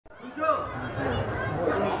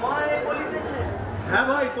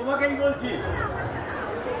ভাই, তোমাকেই বলছি।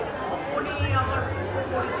 আপনি আমার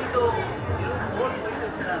পরিচিত মন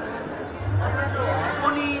হইতেছে না, অথচ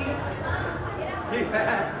আপনি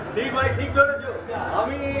ঠিক ভাই, ঠিক ধরেছ।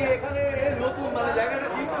 আমি এখানে নতুন, মানে জায়গাটা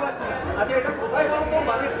চিনতে পারছি না। আচ্ছা, এটা কোথায় বলবো,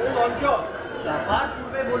 মানে কোন অঞ্চল? তার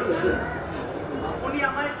পূর্বে বলুন, আপনি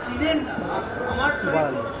আমায় চিনেন না, আমার সঙ্গে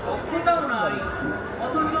কোনো সভ্যতাও নাই,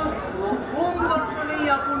 অথচ প্রথম দর্শনেই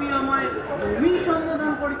আপনি আমায় তুমি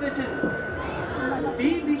সম্বোধন করিতেছেন। অতি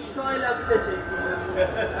বিস্ময় লাগতেছে।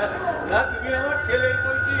 না, তুমি আমার ছেলের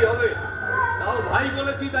বয়সী হবে, তাও ভাই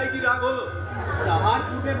বলেছি, তাই কি রাগ হলো? তাহার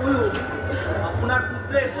পূর্বে বলুন, আপনার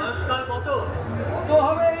পুত্রের বয়সকাল কত? কত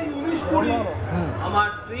হবে? এই 19-20। আমার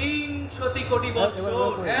 300 কোটি বছর।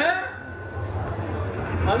 হ্যাঁ,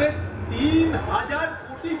 মানে 3000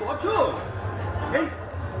 কোটি বছর। এই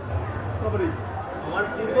আমার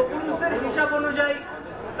পূর্বপুরুষদের হিসাব অনুযায়ী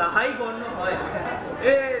তাহাই গণ্য হয়।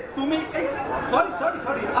 তুমি এই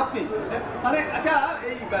সরি আপনি, মানে আচ্ছা,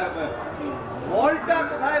 এই মলটা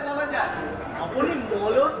কোথায় বলা যায়? আপনি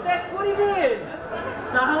মলত্যাগ করিবেন,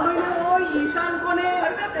 তাহলে ওই ঈশান কোণে।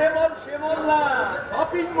 সে মল না,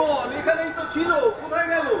 শপিং মল এখানেই তো ছিল, কোথায়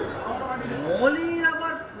গেল? মলের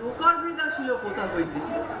আবার প্রকারভেদ ছিল কোথা হইতে,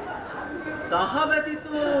 তাহা ব্যতীত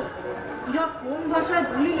ইহা কোন ভাষায়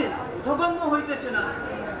বলিলেন বোধগম্য হইতেছে না।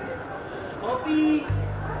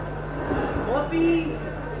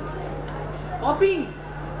 শপিং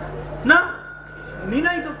না, শুনি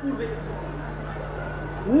নাই তো পূর্বে।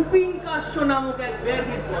 উপিংকাশ্য নামক এক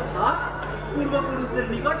ব্যাধির কথা পূর্বপুরুষদের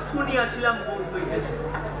নিকট শুনিয়াছিলাম বোধ হইতেছে,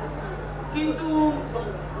 কিন্তু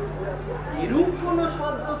এরূপ কোন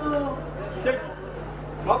শব্দ তো।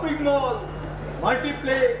 শপিং মল,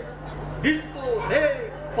 মাল্টিপ্লেক্স, ডিস্কো,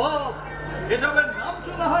 পাব, এসবের নাম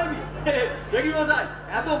শোনা হয়নি? দেখি বোঝায়,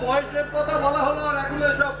 এত বয়সের কথা বলা হলো আর এগুলো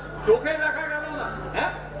সব চোখে দেখা গেল না।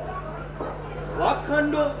 হ্যাঁ,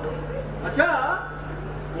 ওয়াকখণ্ড। আচ্ছা,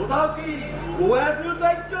 কোথাও কি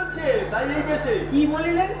গোয়াজুটাইট চলছে? তাই এই বেশে কি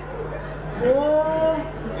বলিলেন? ও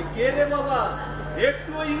কে রে বাবা,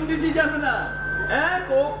 একটু ইংরেজি জানে না? হ্যাঁ,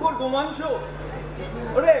 অক্ষর গোমাংস।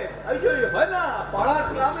 ওরে হয় না, পাড়ার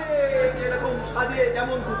গ্রামে যেরকম সাজে,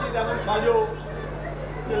 যেমন খুশি তেমন সাজো।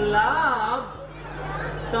 লাভ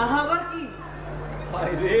তাহা আবার কি?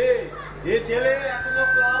 রে, এ ছেলে এখনো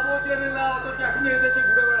ক্লাবও চেনে না, অথচ এখন এদেশে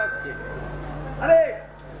ঘুরে বেড়াচ্ছে। আরে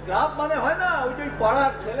ক্লাব মানে হয় না ওই যে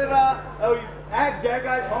পাড়ার ছেলেরা ওই এক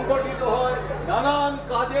জায়গায় সংগঠিত হয়, নানান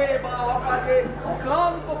কাজে বা অকাজে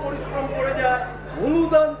অক্লান্ত পরিশ্রম করে যায়,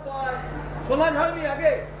 অনুদান পায়। শোনা যায়নি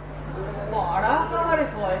আগে? পাড়া কাহারে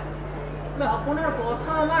কয়? আপনার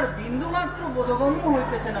কথা আমার বিন্দু মাত্র বোধগম্য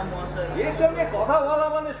হইতেছে না মহাশয়। এর সঙ্গে কথা বলা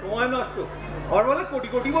মানে সময় নষ্ট। আর বলে কোটি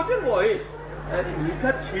কোটি বছর বয়স,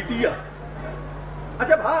 লিখা ছিটিয়া।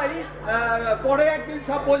 আচ্ছা ভাই, পরে একদিন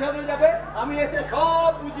সব বোঝানো যাবে, আমি এসে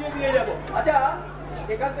সব বুঝিয়ে দিয়ে যাব। আচ্ছা,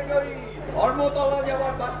 এখান থেকে ওই ধর্মতলা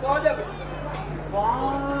যাওয়ার বাস পাওয়া যাবে?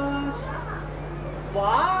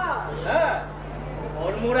 হ্যাঁ,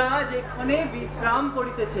 ধর্মরাজ এখানে বিশ্রাম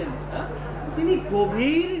করিতেছেন। তিনি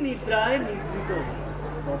গভীর নিদ্রায় নিদ্রিত,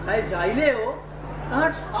 কোথায় যাইলেও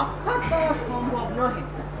তার সাক্ষাৎ পাওয়া সম্ভব নহে।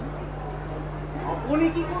 আপনি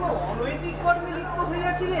কি কোনো অনৈতিক কর্মে লিপ্ত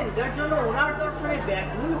হইয়াছিলেন, যার জন্য ওনার দর্শনে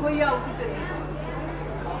ব্যাকুল হইয়া উঠিতেছেন?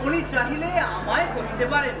 আপনি চাহিলে আমায় কহিতে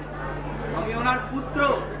পারেন, আমি ওনার পুত্র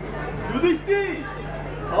যুধিষ্ঠির,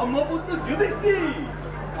 ধর্মপুত্র যুধিষ্ঠির।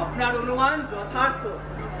 আপনার অনুমান যথার্থ,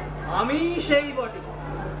 আমি সেই বটে।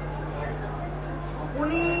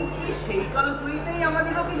 আপনি কি সেই কাল হইতেই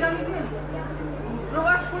আমাদিগকে জানিতেন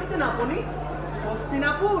রুদ্রবাস করিতেন আপনি?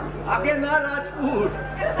 হস্তিনাপুর আগে না, রাজপুর।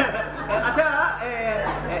 আচ্ছা,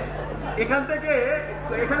 এখান থেকে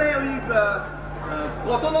এখানে ওই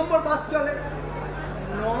কত নম্বর বাস চলে?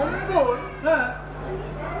 নম্বর? হ্যাঁ,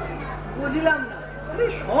 বুঝিলাম না।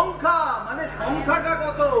 সংখ্যা, মানে সংখ্যাটা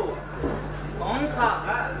কত? সংখ্যা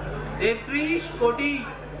 33 কোটি।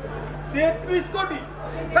 33 কোটি?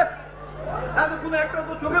 এতক্ষণ একটা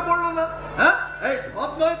তো চোখে পড়লো না। হ্যাঁ, এই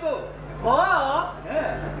সব নয় তো?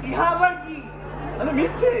 হ্যাঁ, ইহা আবার কি? মানে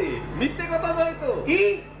মিথ্যে, মিথ্যে কথা নয় তো? কি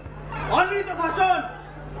অনৃত ভাষণ!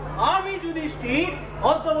 আমি যুধিষ্ঠির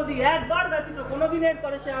অদ্যাবধি একবার ব্যতীত কোনদিনের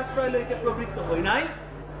পরে সে আশ্রয় লইতে প্রবৃত্ত হই নাই,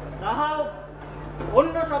 তাহাও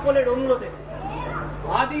অন্য সকলের অনুরোধে।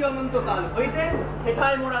 আদি অনন্তকাল হইতে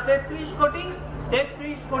হেথায় মোরা 33 কোটি,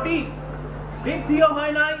 33 কোটি। বৃদ্ধিও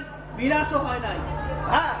হয় নাই, বিনাশও হয় নাই।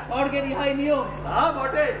 হ্যাঁ, স্বর্গের ইহাই নিয়ম। তা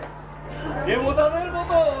বটে। দেবতাদের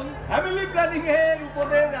মতন ফ্যামিলি প্ল্যানিং এর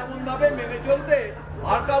উপদেশ এমন ভাবে মেনে চলতে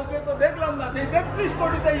আর কাউকে তো দেখলাম না। সেই 33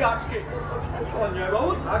 কোটিতেই আজকে সঞ্জয়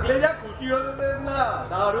বাবু থাকলে যা খুশি হতেন না,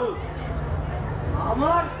 দারুণ।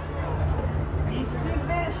 আমার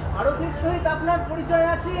পিতৃব্যের ভারতের সহিত আপনার পরিচয়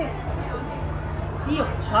আছে? কি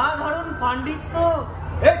অসাধারণ পাণ্ডিত্য!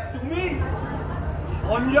 তুমি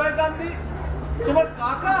সঞ্জয় গান্ধী, তোমার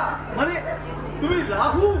কাকা, মানে তুমি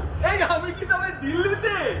রাহু? আমি কি তবে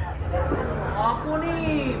দিল্লিতে? আপনি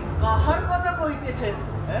কাহার কথা কইতেছেন?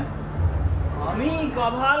 আমি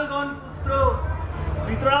গভালগণ পুত্র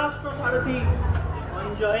ধৃতরাষ্ট্র সারথী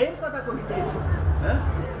সঞ্জয়ের কথা কইতেছি।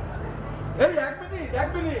 এক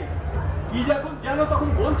মিনিট, কি যেন তখন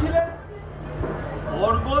বলছিলেন?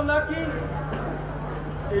 স্বর্গ নাকি?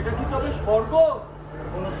 এটা কি তবে স্বর্গ?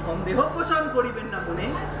 কোন সন্দেহ পোষণ করিবেন না মনে।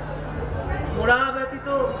 মোরা ব্যতীত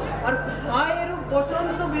আর কোথায় এরূপ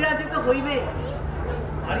বসন্ত বিরাজিত হইবে?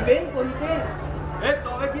 পারিবেন কহিতে?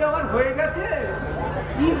 তবে কি আমার হয়ে গেছে?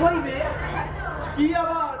 কি হইবে? কি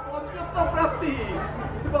আবার পঞ্চত্ব প্রাপ্তি?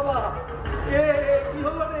 বাবা, কি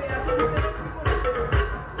হলো রে?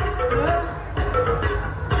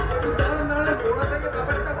 ওরা থেকে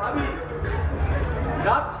ব্যাপারটা ভাবি।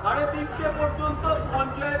 রাত 3:30 পর্যন্ত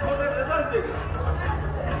পঞ্চায়েত ভোটের রেজাল্ট দেখি,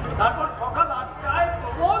 তারপর সকাল 8টায়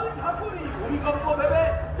প্রবল ঠাকুরি ভূমিকম্প ভেবে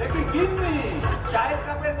দেখি গিন্নি চায়ের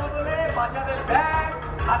কাপের বদলে বাজারের ব্যাগ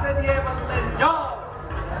হাতে দিয়ে বললেন যাও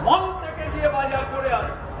মল থেকে গিয়ে বাজার করে আন।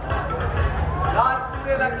 রাত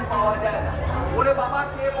পুরে নাকি পাওয়া যায় না। ওরে বাবা,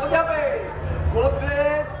 কে বোঝাবে?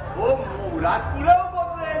 গোদরেজ ও রাতপুরেও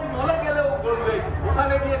গোদরেজ, মলে গেলেও গোদরেজ,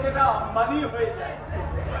 ওখানে গিয়ে সেটা আমদানি হয়ে যায়।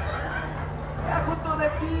 এখন তো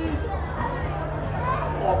দেখছি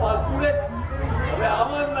কপাল পুড়েছি, তবে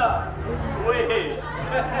আমার না।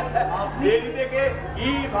 দেরি থেকে কি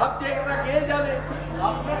ভাবছে এটা কে জানে?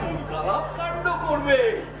 আপনাকে খারাপ কাণ্ড করবে।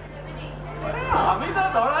 আমি তো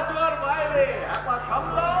ধরা ছোঁয়ার বাইরে। একবার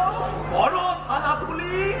সামলাও, বড় থানা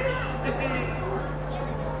পুলিশ।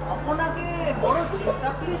 আপনাকে বড়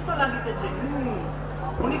চিন্তাক্লিষ্ট লাগিতেছে।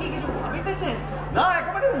 আপনি কি কিছু ভাবিতেছেন? না,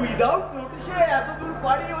 একেবারে উইদাউট নোটিশে এতদূর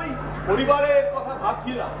পারি ওই পরিবারের কথা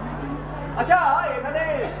ভাবছিলাম। আচ্ছা, এখানে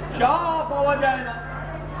চা পাওয়া যায় না?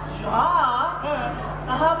 চা?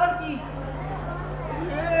 তাহা আবার কি?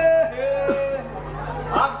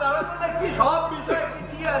 আপনারা তো দেখছি সব বিষয়ে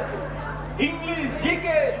পিছিয়ে আছে। ইংলিশ,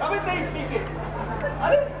 জিকে সবেতেই পিকে।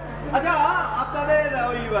 আরে আচ্ছা, আপনাদের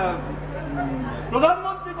ওই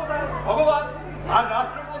প্রধানমন্ত্রী কোথায়? ভগবান। আর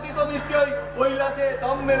রাষ্ট্রপতি তো নিশ্চয়ই কৈলাসে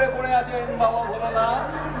দম মেরে পড়ে আছেন বাবা ভোলানাথ।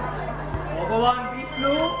 ভগবান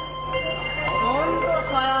বিষ্ণু অনন্ত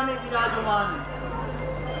শয়ানে বিরাজমান।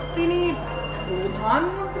 তিনি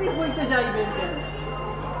প্রধানমন্ত্রী হইতে যাইবেন কেন?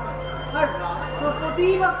 আর রাষ্ট্রপতি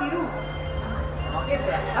বা কিরূপ? আমাকে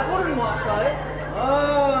দেখা করুন মহাশয়।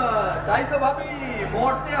 তাই তো ভাবি,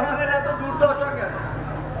 মরতে আমাদের এত দুর্দশা কেন?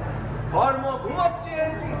 ধর্ম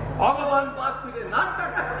ঘুমাচ্ছেন, ভগবান পাশ ফিরে নাক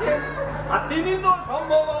ডাকাচ্ছেন, আর তিনি তো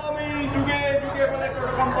সম্ভব আমি যুগে যুগে বলে একটা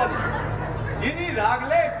কোম্পানি। যিনি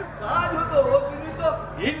রাখলে একটু কাজ হতো, তিনি তো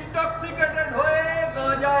ইনটক্সিকেটেড হয়ে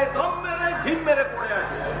গাঁজায় দম মেরে ঝিম মেরে পড়ে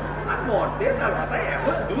আছে। আর মরতে তার মাথায়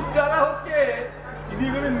এমন দুধ ডালা হচ্ছে, তিনি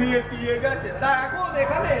করে নিয়ে পিয়ে গেছেন। তা এখন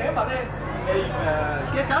এখানে মানে এই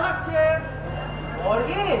কে চালাচ্ছে?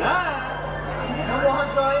 স্বর্গে? হ্যাঁ,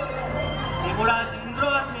 মহাশয় দেবরাজ ইন্দ্র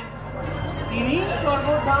আছেন। তিনি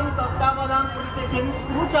সর্বধাম তত্ত্বাবধান করিতেছেন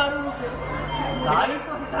সুচারুরূপে। তাই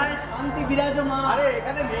তো কোথায় শান্তি বিরাজমান। আরে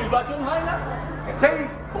এখানে নির্বাচন হয় না? সেই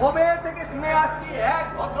কবে থেকে শুনে আসছি এক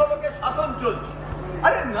ভদ্রলোকের শাসন চলছে।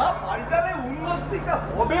 আরে না পাল্টালে উন্নতিটা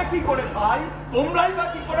হবে কি করে ভাই? তোমরাই বা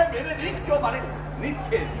কি করে মেনে নিচ্ছ? মানে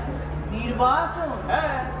নিচ্ছে নির্বাচন?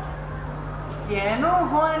 হ্যাঁ, কেন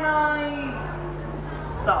হয় নাই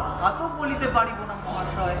তাহা তো বলিতে পারিব না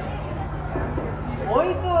মহাশয়।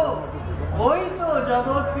 ওই তো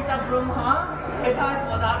জগৎ পিতা ব্রহ্মা এথায়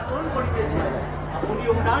পদার্পণ করিতেছে। আপনি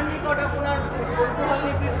ওনার নিকট আপনার কৌতূহল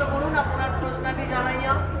নিবৃত্ত করুন, আপনার প্রশ্নটি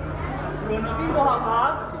জানাইয়া। প্রণতি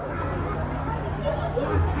মহাভাগ।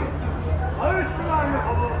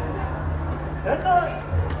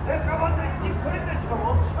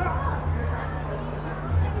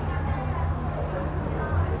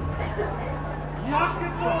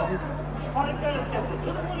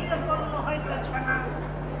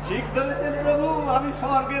 ঠিক ধরেছেন প্রভু, আমি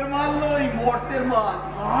স্বর্গের মাল নই, মর্তের মাল।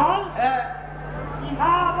 হ্যাঁ,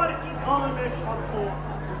 আবার কি ধরনের শব্দ?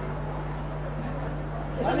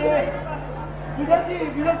 বুঝেছি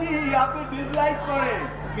আপনি ডিসলাইক করেন,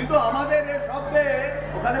 কিন্তু আমাদের এ শব্দে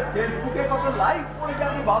ওখানে ফেসবুকে কত লাইক করেছে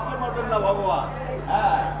আপনি ভাবতে পারবেন না ভগবান।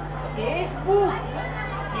 হ্যাঁ, ফেসবুক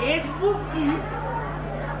কি?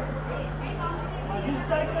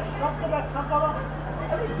 শব্দ ব্যাখ্যা করো।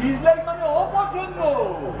 ডিসলাইক মানে অপছন্দ।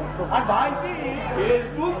 আর ভাইটি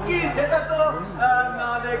ফেসবুক কি সেটা তো না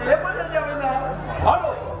দেখলে বোঝা যাবে না।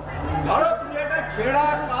 ধরো তুমি একটা ছেঁড়া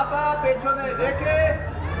পাতা পেছনে রেখে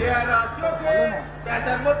টেরা চোখে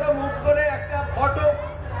প্যাঁচার মতো মুখ করে একটা ফটো।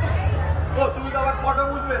 ও তুমি তো আবার ফটো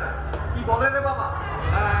বুঝবে না, কি বলে রে বাবা?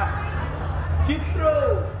 চিত্র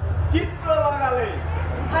চিত্র লাগালে।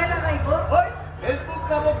 কোথায় লাগাইবো? ওই ফেসবুক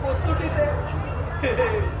নামক বস্তুটিতে।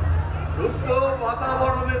 শুদ্ধ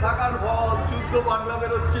বাতাবরণে থাকার ফল শুদ্ধ বাংলা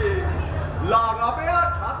বেরোচ্ছে। লাগাবে আর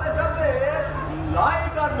সাথে সাথে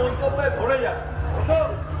লাইক আর মন্তব্যে ভরে যাবে।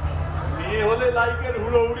 মেয়ে হলে লাইকের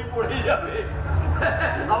হুড়োহুড়ি পড়ে যাবে।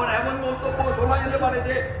 আবার এমন মন্তব্য শোনা যেতে পারে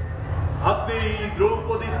যে আপনি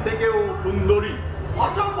দ্রৌপদীর থেকেও সুন্দরী।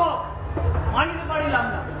 অসম্ভব, মানিতে পারিলাম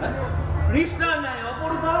না। কৃষ্ণার ন্যায়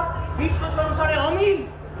অপরূপা, বিশ্ব সংসারে অমিল,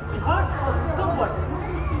 ইহা সত্য বটে।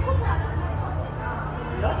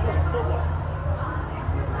 ইহা সত্য বটে।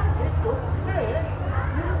 চোখে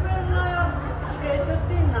পূর্বের নয়ন সে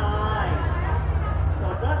যদি নাই,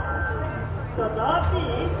 তদাপি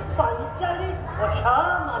পাঞ্চালী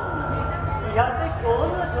অসামান্য, ইহাতে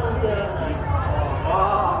কোন সন্দেহ নেই।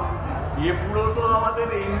 এ পুরো তো আমাদের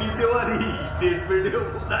এমনি দেওয়ারই স্টেটমেন্টেও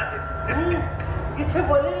বোঝায়। কিছু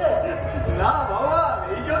বলিলে না বাবা,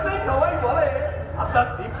 এই জন্যই সবাই বলে আপনার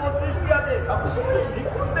দিব্য দৃষ্টি আছে, সবকিছু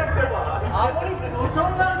নিখুঁত দেখতে পায়। আপনি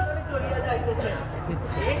প্রসঙ্গান করে চলিয়া যাইতেছেন।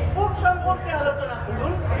 ফেসবুক সম্পর্কে আলোচনা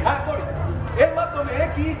করুন। হ্যাঁ করি। এর মাধ্যমে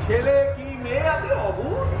কি ছেলে কি মেয়ে আছে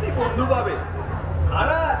অবশ্যই বন্ধু পাবে।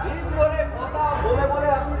 সারা দিন ধরে কথা বলে বলে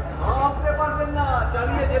আপনি থামতে পারবেন না,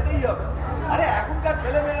 চালিয়ে যেতেই হবে। আরে এখনকার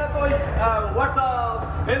ছেলে মেয়েরা তো ওই হোয়াটসঅ্যাপ,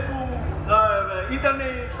 ফেসবুক,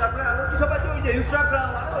 ইন্টারনেট, তারপরে আরো কি সব আছে ওই যে ইনস্টাগ্রাম,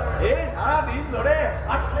 এই সারাদিন ধরে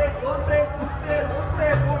হাঁটতে চলতে ঘুরতে উঠতে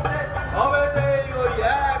পড়তে হবেতেই ওই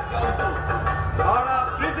এক যন্ত্র। সারা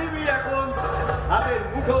পৃথিবী এখন হাতের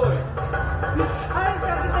মুঠোয়। বিষয়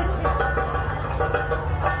জানিতেছে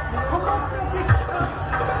সমগ্র বিশ্ব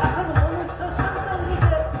এখন মনুষ্য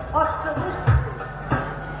সন্তানকে অষ্টদৃষ্টি।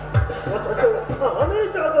 অথচ আমি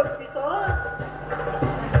জগৎ পিতা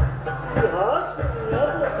ইহা শুনিয়া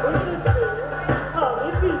বসেছে আমি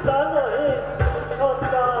পিতা নহে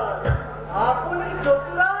সন্তান। আপনি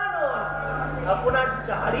চতুরানন, আপনার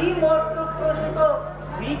চারি মস্তক প্রসূত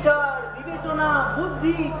বিচার বিবেচনা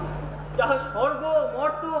বুদ্ধি যাহা স্বর্গ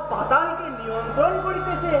মর্ত পাতালকে নিয়ন্ত্রণ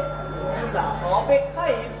করিতেছে,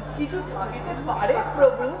 অপেক্ষায় কিছু থাকিতে পারে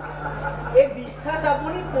প্রভু, এ বিশ্বাস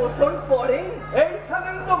আপনি পোষণ করেন।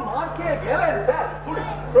 এইখানেই তো মার খেয়ে গেলেন স্যার।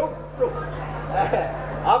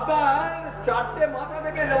 আপনার চারটে মাথা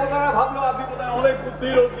থেকে দেবতারা ভাবলো আপনি বোধহয় অনেক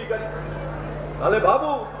বুদ্ধির অধিকারী। তাহলে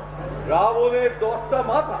ভাবু, রাবণের 10টা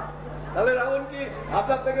মাথা, তাহলে রাবণ কি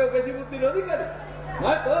আপনার থেকেও বেশি বুদ্ধির অধিকারী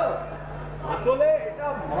নয় তো? আসলে এটা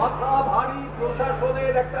মাথা ভারী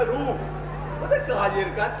প্রশাসনের একটা রূপ। ওদের কাজের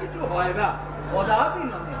কাজ কিছু হয় না, কদাপি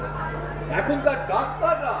নয়। এখনকার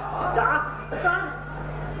ডাক্তাররা ডাক্তার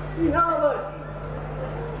ইহা আবার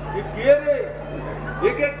কে রে,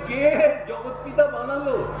 একে কে জগৎ পিতা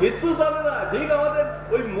বানালো? কিছু জানে না, ঠিক আমাদের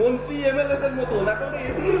ওই মন্ত্রী এমএলএদের মতন এখন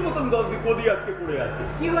এগুলির মতন গদি আটকে পড়ে আছে।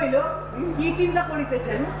 কি হইল? কি চিন্তা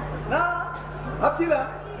করিতেছেন? না ভাবছিলাম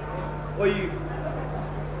ওই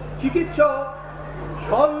চিকিৎসক,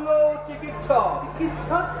 শল্য চিকিৎসক।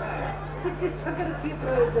 চিকিৎসকের কি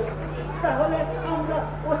প্রয়োজন? তাহলে আমরা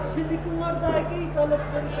অশ্বিনী কুমার দায়কেই তলব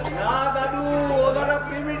করি। না দাদু, ওনারা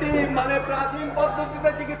প্রিমিটিভ মানে প্রাচীন পদ্ধতিতে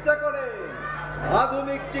চিকিৎসা করে।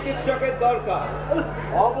 আধুনিক চিকিৎসকের দরকার।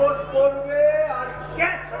 অবশ করবে আর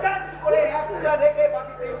ক্যাচ করে একটা রেখে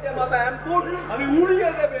বাকি 3টে মাথা এমপুট মানে উড়িয়ে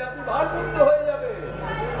দেবে, আপনি ভারমুক্ত হয়ে যাবে।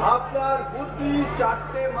 আপনার বুদ্ধি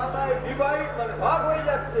 4টে মাথায় ডিভাইড মানে ভাগ হয়ে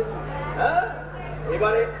যাচ্ছে। হ্যাঁ,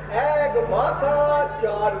 এবারে এক মাথা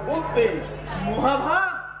 4 বুদ্ধি। মহাভাব,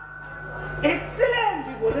 এক্সেলেন্ট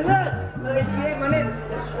বলে না, মানে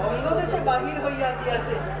সঙ্গ দেশে বাহির হইয়া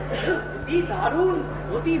গিয়াছে। অতি দারুণ,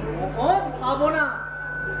 অতি মহৎ ভাবনা।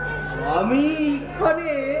 আমি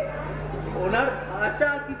এখানে ওনার ভাষা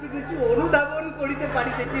কিছু কিছু অনুধাবন করিতে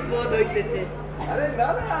পারিতেছি, বোধ হইতেছে। আরে না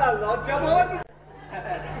না, লজ্জা পাওয়ার কি?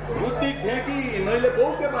 বুদ্ধি ঢেঁকি নইলে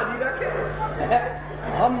বউকে বাজি রাখে।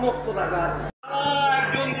 আম্মক্ত টাকা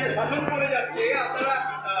একজন যে শাসন করে যাচ্ছে, আপনারা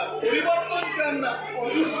পরিবর্তন চান না।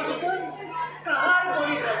 পরিবর্তন কার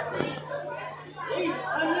পরিবর্তন? এই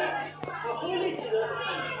স্থানে সকলই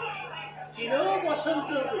চিরস্থায়ী, চির বসন্ত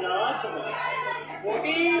বিরাজমান।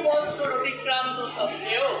 কোটি বৎসর অতিক্রান্ত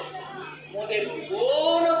সত্ত্বেও মোদের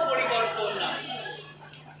কোন পরিবর্তন নাই।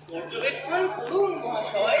 পর্যবেক্ষণ করুন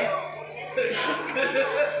মহাশয়।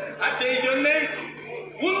 আর সেই জন্যেই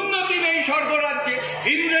উন্নতি নেই স্বর্গরাজ্যে,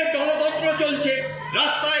 ইন্দ্রের দলতন্ত্র চলছে,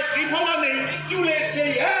 রাস্তায় ত্রিফলা নেই, চুলের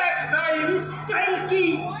সেই এক স্টাইল। স্টাইল কি?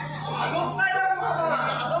 আদব কায়দা মহাবা,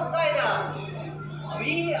 আদব কায়দা।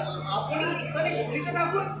 আপনি এখানে শুনিতে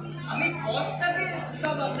থাকুন, আমি পশ্চাতে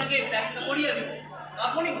সব আপনাকে ব্যাখ্যা করিয়া দিব।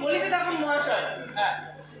 আপনি বলিতে থাকুন মহাশয়। হ্যাঁ,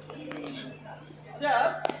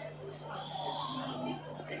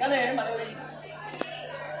 এখানে মানে ওই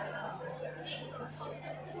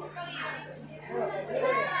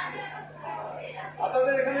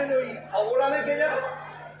আপনাদের এখানে ওই খবর আনে কে যাবে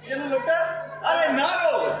যেন লোকটা, আরে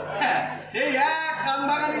নারদ, হ্যাঁ সেই এক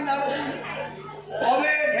কানবাগানি নারদ,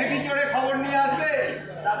 কবে ঢেকি চড়ে খবর নিয়ে আসবে,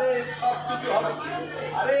 তাদের সব কিছু হবে।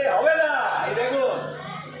 আরে হবে না, এই দেখুন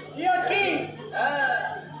কি হ্যাঁ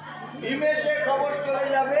নিমেষে খবর চলে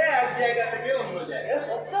যাবে এক জায়গা থেকে অন্য জায়গায়।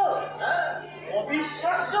 সত্য?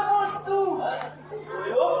 অবিশ্বাস্য বস্তু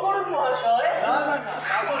প্রয়োগ করুন মহাশয়। না না না,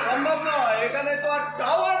 তা তো সম্ভব নয়, এখানে তো আর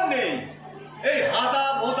টাওয়ার নেই। এই হাদা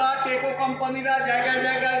ভোদা টেকো কোম্পানিরা জায়গায়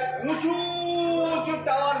জায়গায় উঁচু উঁচু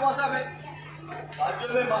টাওয়ার বসাবে, তার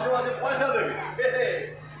জন্য মাঝে মাঝে পয়সা দেবে,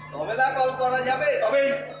 তবে না কল করা যাবে। তবে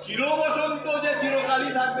চির বসন্ত যে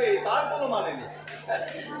চিরকালই থাকবে তার কোনো মানে নেই,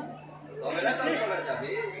 তবে না কল করা যাবে।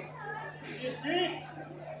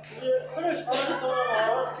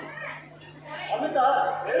 আমি তার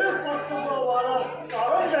এরূপ কর্তব্য বলার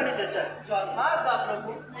কারণ জানিতে চাই। যথা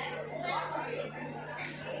প্রভু।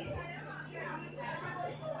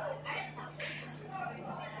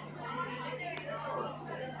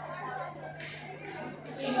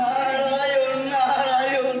 নারায়ণ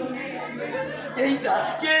নারায়ণ, এই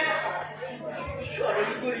দাসকে স্মরণ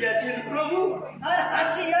করিয়াছেন প্রভু। আর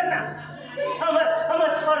হাসিয়া না,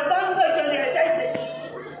 আমার সর্বাঙ্গ চলিয়া যাইতেছে।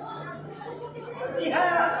 ইহা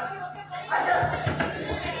আচ্ছা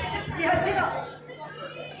ইহা ছিল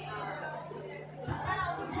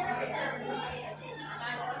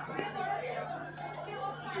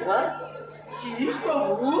কি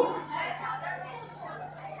প্রভু?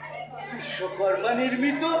 বিশ্বকর্মা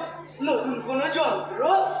নির্মিত নতুন কোন যন্ত্র?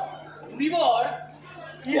 বিবর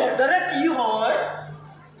ইহার দ্বারা কি হয়?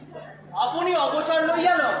 আপনি অবসর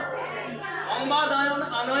লইয়া নন, সংবাদ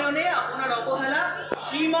আনয়নে আপনার অবহেলা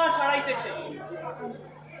সীমা ছাড়াইতেছে।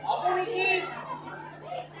 আপনি কি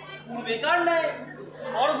পূর্বেকার নেয়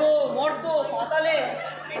স্বর্গ মর্ত পাতালে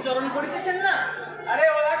বিচরণ করিতেছেন না? আরে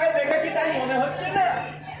ওনাকে দেখে কি তাই মনে হচ্ছে না?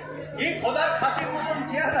 কি খোদার খাসির মতন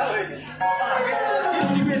চেহারা হয়েছে, আগে তো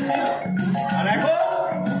টিপটিপে ছিল, আর এখন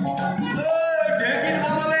ঢেকির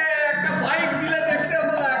বদলে একটা বাইক দিলে দেখতে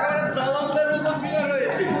হতো না, একেবারে দলদের মতন ফিরে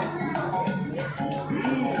রয়েছে।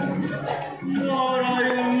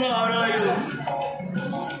 নারায়ণ নারায়ণ,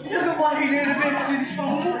 এত বাহিরের ব্যক্তির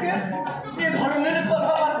সম্মুখে এ ধরনের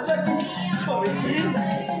কথাবার্তা কি শুনেছি?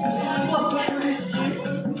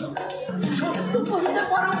 সত্য বলতে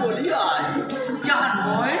পারো বলিয়াই, যাহা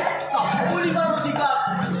নয় তাহা বলিবার অধিকার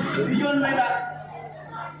এই জন্মে না।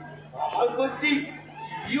 আমার কর্তৃক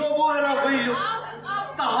কি অবহেলা হইল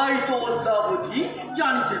তাহাই তো অদ্যাবধি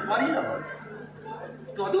জানিতে পারি না।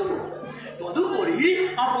 তদুপরি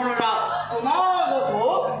আপনারা ক্রমাগত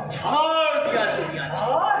ঝাড় দিয়া চলিয়াছে।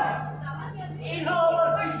 ইহা আমার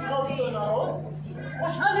কি শব্দ নয়,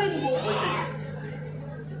 অশালীন বোধ হইতেছে।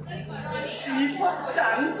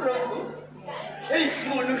 শ্রীপত্তাং প্রভু, এই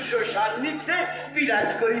মনুষ্য সান্নিধ্যে বিরাজ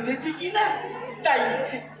করিতেছি কিনা তাই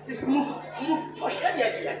মুখ ফসাইয়া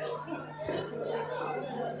গিয়াছে।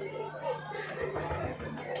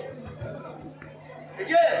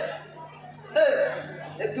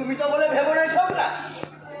 তুমি তো বলে ভেবো নাই সব না,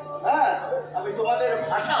 হ্যাঁ আমি তোমাদের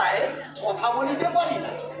ভাষায় কথা বলিতে পারি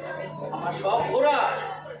না, আমার সব ঘোরা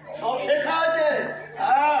সব শেখা আছে।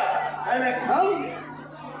 হ্যাঁ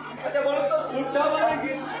আচ্ছা বলুন তো শ্রদ্ধা মানে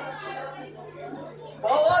কি,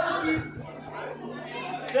 পাওয়ার কি,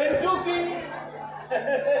 সেন্টু কি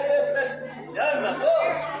জানেন না তো?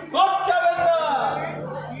 সব যাবেন না,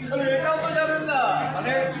 এটাও তো জানেন না,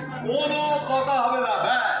 মানে কোনো কথা হবে না।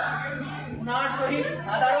 হ্যাঁ ওনার সহিত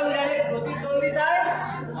সাধারণ জ্ঞানের প্রতিদ্বন্দ্বিতায়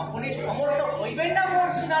আপনি সমর্থ হইবেন না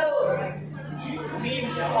মহর্ষি নারদ। উনি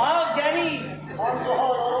মহাজ্ঞানী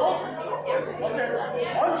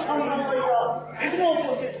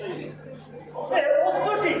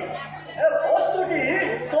বস্তুটি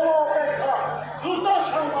তোমার অপেক্ষা দ্রুত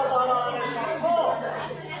সংবাদ আনয়নের সম্ভব।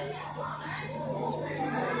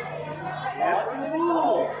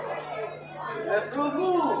 প্রভু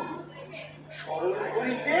স্মরণ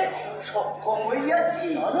করিতে সক্ষম হইয়াছি।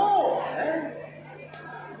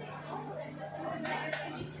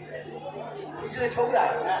 বুঝলে ছোকরা,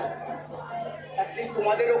 একদিন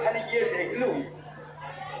তোমাদের ওখানে গিয়ে দেখলুম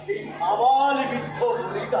এই আবাল বৃদ্ধ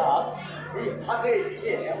বৃদ্ধা এই হাতে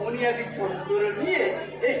এমনই এক যন্ত্র নিয়ে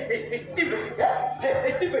এই একটি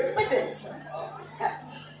পেটেছি,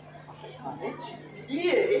 আমি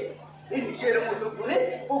গিয়ে নিজের মতো করে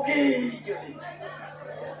ওকেই চলেছি।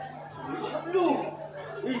 ভাবলুম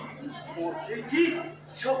কি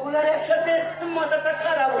সকলের একসাথে মাথাটা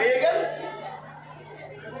খারাপ হয়ে গেল।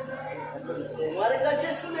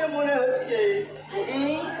 শুনে মনে হচ্ছে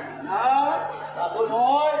না, তা তো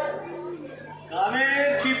নয়। কানে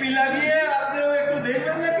ছিপি লাগিয়ে আপনিও একটু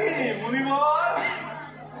দেখবেন নাকি মুনিবর?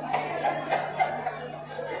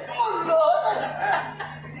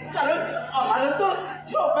 কারণ আমারও তো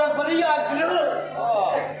সব ব্যাপারেই আগ্রহ।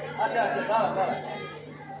 আচ্ছা আচ্ছা, দাঁড়া দাঁড়া।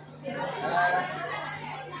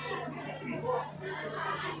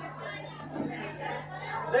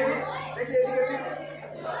 দেখি দেখি এদিকে একটু।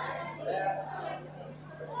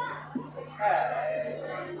 হ্যাঁ,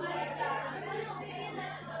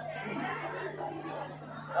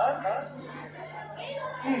 দাঁড়া দাঁড়া।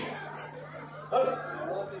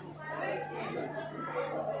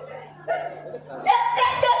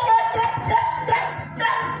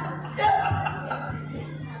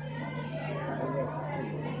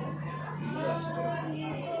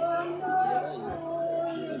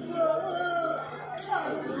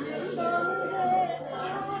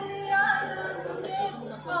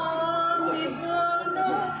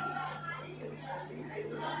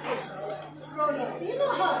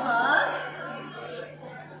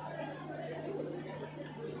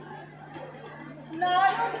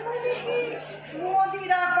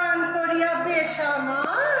 মদিরা পান করিয়া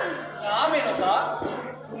বেশামাল। না মেনকা,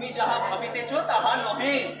 তুমি যাহা ভাবিতেছ তাহা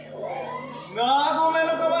নহে। না গো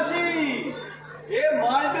মেনকা মাসি, এ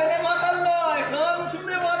মালটেনে মাতাল নয়, গান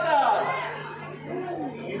শুনে মাতাল।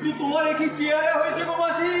 কিন্তু তোমার একই চেয়ারে হয়েছে গো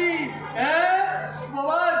মাসি। হ্যাঁ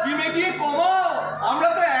বাবা, জিমে গিয়ে কমাও। আমরা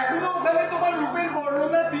তো এখনো ওখানে তোমার রূপের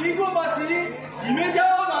বর্ণনা দিই গো মাসি। জিমে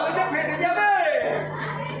যাও, নাহলে যে ফেটে যাবে।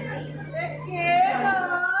 কে না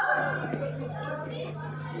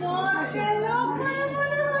মরতে লোক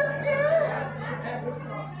মনে হচ্ছে।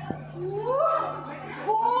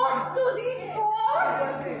 কতদিন পর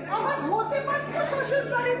আমার হতে পারত শ্বশুর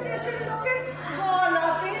বাড়ির দেশের লোকের গলা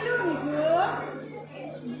পেলুন গো।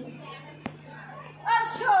 আর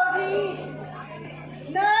শরীর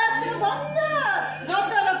নাচ বন্ধ,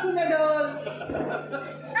 ধতরা ফুলে ডোল।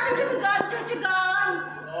 এখন শুধু গান চলছে, গান।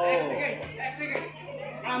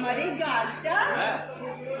 আমার এই গানটা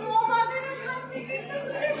তোমাদের ওখান থেকে তো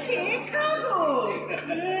শেখাবো।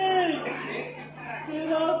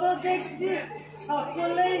 তোরাও তো দেখছি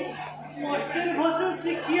সকলেই মর্তের ভাষা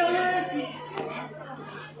শিখিয়া রয়েছিস।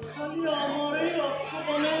 খালি আমারই রক্ত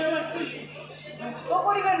বানায় রাখিস। দুঃখ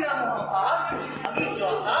করিবেন না মহাভাব, আমি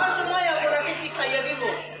যথা সময় আপনাকে শিখাইয়া দিব।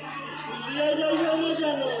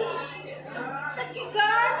 জানো তা কি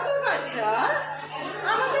গান তো বাচ্চা,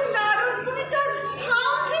 আমাদের নারদ মুনি তো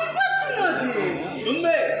থামতেই পারছিল যে।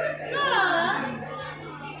 শুনবে? না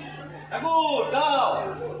ঠাকুর দাও।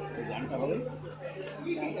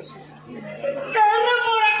 কেন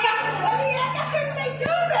মোর একটা আমি একা শুনতেই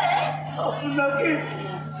চলবে? আপনাকে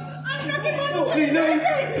আপনাকে বলি নাই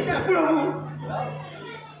চাইছি না প্রভু,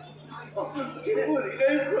 আপনাকে বলি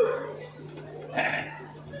নাই প্রভু।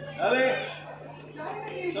 তাহলে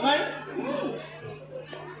তোমায়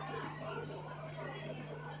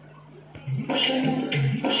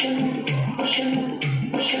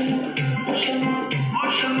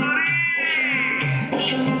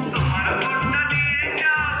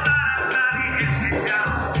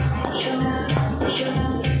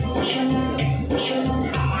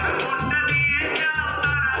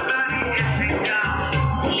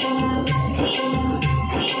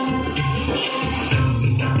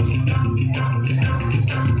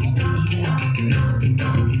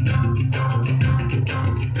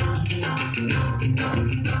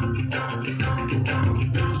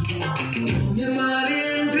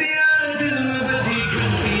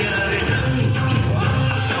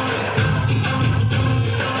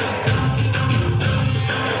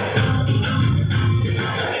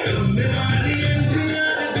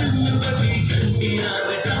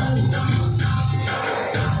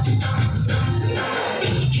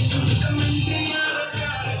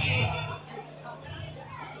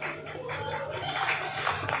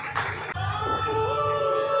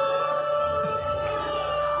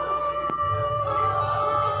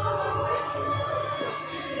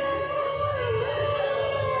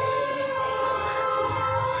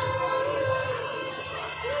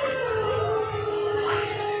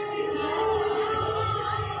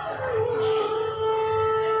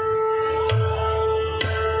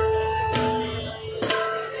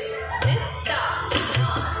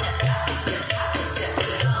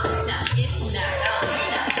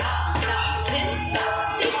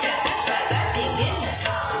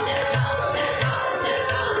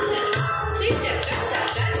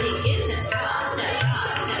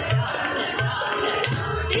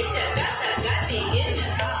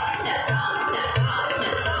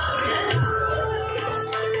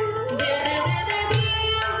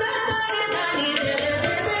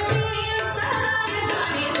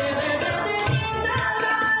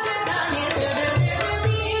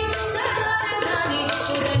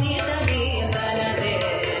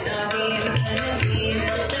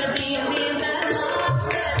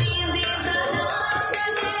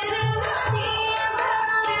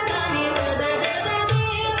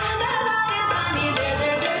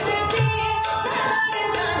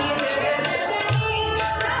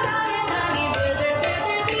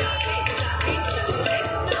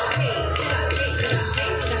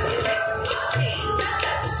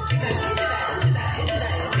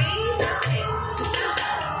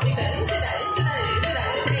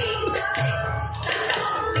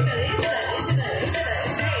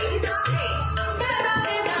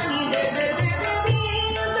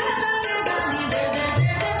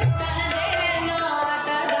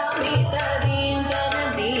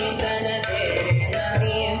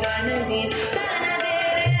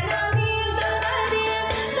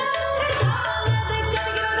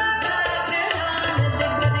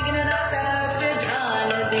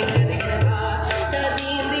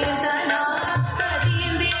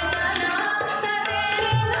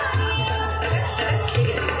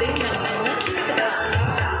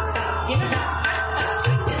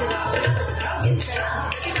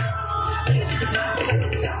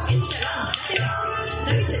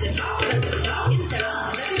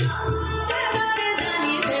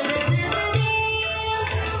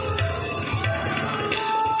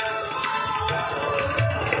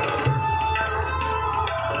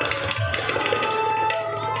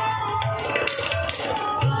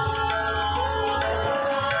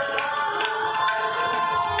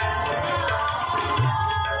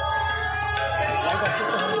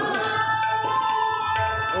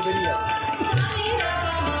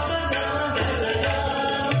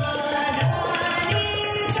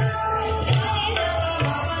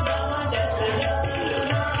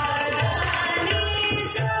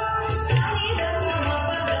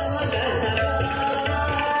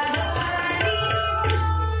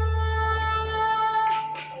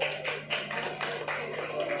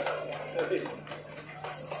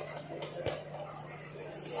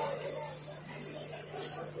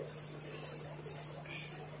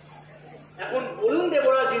এখন বলুন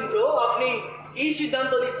দেবরাজ ইন্দ্র, আপনি কি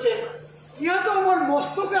সিদ্ধান্ত দিচ্ছেন? ইহা তো আমার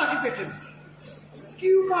মস্তকে আসিতেছেন, কি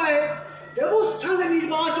উপায়ে দেবস্থানে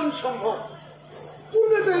নির্বাচন সম্ভব।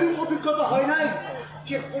 পূর্বে তো এরূপ অভিজ্ঞতা হয় নাই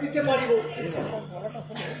যে করিতে পারিব।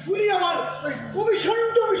 শুনি আমার ওই কমিশন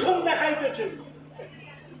টমিশন দেখাইতেছেন,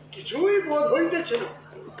 কিছুই বোধ হইতেছে না।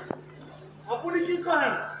 আপনি কি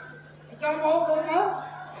করেন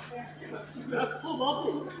দেখো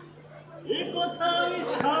বাবু, এই কথা আমি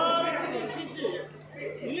সারা দিয়েছি যে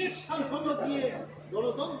ইলেকশন হলো গিয়ে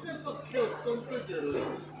গণতন্ত্রের পক্ষে অত্যন্ত জরুরি,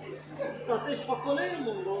 তাতে সকলের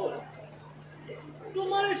মঙ্গল।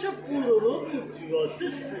 তোমার এসব পুরনো উজ্জ্বল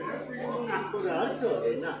সিস্টেম এখন আর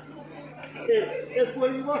চলে না, এর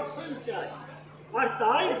পরিবর্তন চাই, আর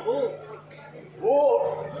তাই হোক।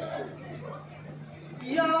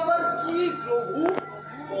 ইয়া আবার কি প্রভু?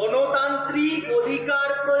 গণতান্ত্রিক অধিকার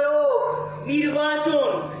প্রয়োগ,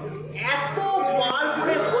 নির্বাচন। এত বার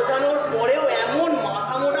করে বোঝানোর পরেও এমন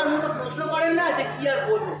মাথা মোটার মতো প্রশ্ন করেন না যে কি আর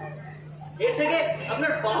বলবো। এর থেকে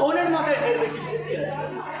আপনার বাহনের মাথায় ঢের বেশি বুদ্ধি আছে।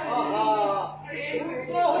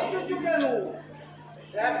 কেন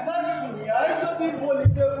একবার শুনিয়াই যদি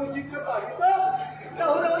বলিতে বুঝিতে পারিতাম,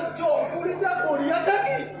 তাহলে ওই চকুরিটা করিয়া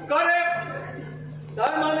থাকি। কারেক্ট।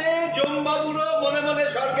 তার মানে জমবাবুরও মনে মনে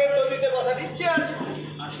স্বর্গের নদীতে বসার ইচ্ছে আছে,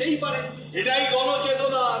 আসতেই পারে। এটাই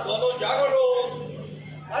গণচেতনা, গণজাগরণ।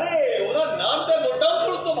 আরে ওনার নামটা নোট ডাউন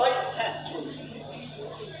করো তো ভাই।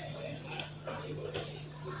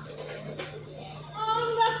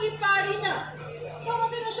 আমরা কি পারি না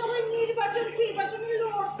আমাদের সবাই নির্বাচনে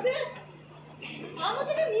লড়তে?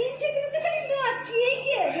 আমাদের নিচে কিন্তু খালি নাচিয়ে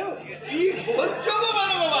গেল। কি বলছো গো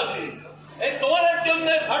মানববাসী? এই তোমাদের জন্য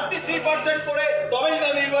 33% করে তবেই না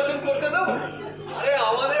নির্বাচন করতে দাও। আরে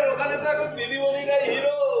আমাদের ওখানে তো এখন দিদিমণিরাই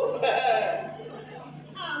হিরো।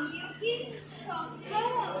 আমিও কি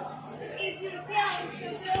সক্ষম এই যুদ্ধে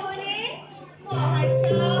অংশগ্রহণে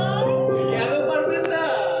মহাশয়? কেন পারবেন না?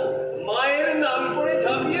 মায়ের নাম করে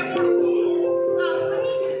ঝাঁপিয়ে পড়বো।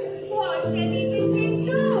 আপনি ভরসা দিতেছেন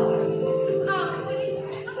তো? আপনি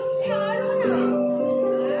ছাড়ো না।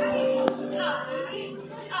 আপনি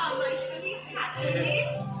আমার সঙ্গে থাকলে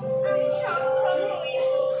আমি সক্ষম হইব,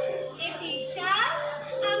 এ বিশ্বাস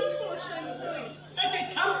আমি পোষণ করি।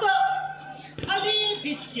 থাম তো, খালি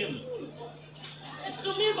পিচকেন।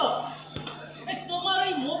 তুমি বাবা, তোমার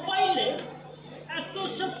ওই মোবাইলে এত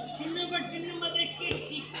সব সিনেমা টিনেমা দেখে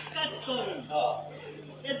ঠিক কাজ করো,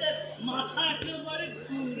 এদের মাথা একেবারে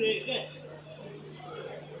ঘুরে গেছে।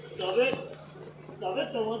 তবে তবে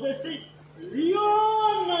তোমাদের সেই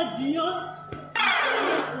লিওন না জিয়ন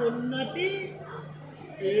কন্যাটি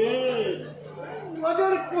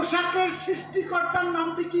ওদের পোশাকের সৃষ্টিকর্তার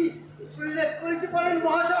নামটি কি উল্লেখ করিতে পারেন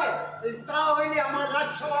মহাশয়? তা হইলে আমার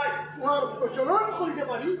রাজসভায় উহার প্রচলন করিতে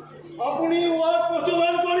পারি। আপনি উহার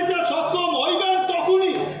প্রচলন করিতে সক্ষম হইবেন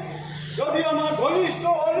তখনই যদি আমার ঘনিষ্ঠ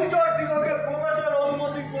অনুচর দিগকে প্রকাশের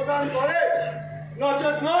অনুমতি প্রদান করে,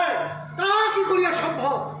 নচেত নয়। তা কি করিয়া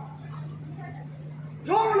সম্ভব?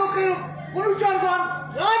 জন লোকের অনুচরগণ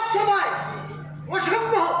রাজসভায়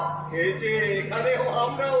অসম্ভব। এই যে এখানেও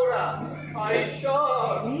আমরা ওরা ঈশ্বর।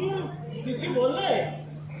 কিছু বললে?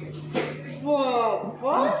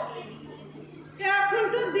 বাবা, এখন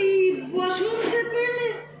তো দিব্য শুনতে পেলে।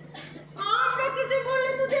 আমরা কিছু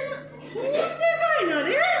বললে তো যেন শুনতে পাই না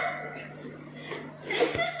রে।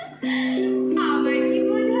 আমার কি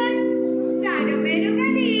বোধ হয় জানো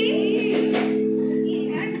বেরোগানি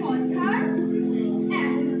এনার কথার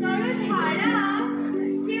এমনতর ধারা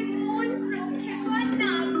যে মন প্রক্ষেপণ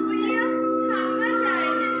না করিয়া থাকা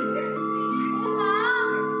যায় না। ও মা,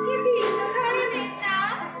 কি ভিন্ন ধরনের না,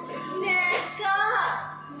 ন্যাকা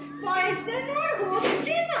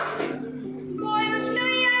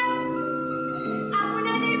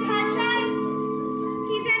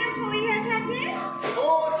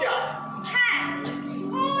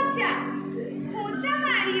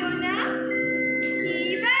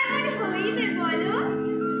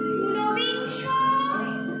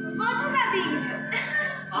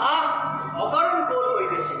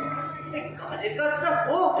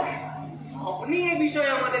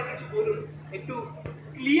একটু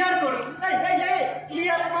ক্লিয়ার করুন।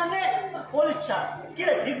 ক্লিয়ার মানে খোলসা। কি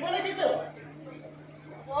রে, ঠিক বলেছি তো?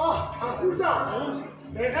 ঠাকুরদা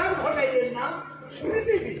বেগান ঘটাইলেন না,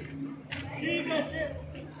 শুনিতে দিন। ঠিক আছে,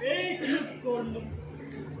 এই ঠিক করলুম।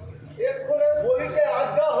 এক্ষণে বলিতে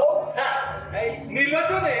আজ্ঞা হোক। হ্যাঁ, এই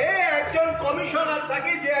নির্বাচনে একজন কমিশনার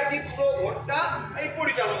থাকে যে আর কি পুরো ভোটটা এই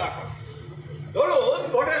পরিচালনা করে। ধরুন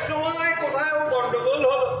ভোটের সময় কোথায় গন্ডগোল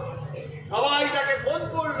হলো, সবাই তাকে ফোন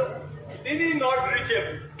করলো, তিনি নট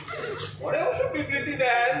রিচেবল। পরে অবশ্য বিবৃতি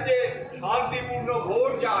দেন যে শান্তিপূর্ণ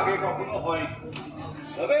ভোট যা আগে কখনো হয়নি।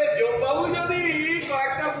 তবে জমবাবু যদি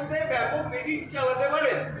কয়েকটা বুথে ব্যাপক মিটিং চালাতে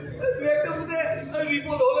পারেন, দু একটা বুথে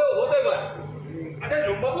রিপোর্ট হলেও হতে পারে। আচ্ছা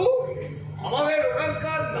জমবাবু, আমাদের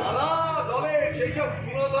ওখানকার নানা দলের সেই সব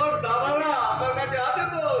গুণধর দাদারা আপনার কাছে আছে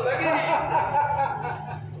তো নাকি?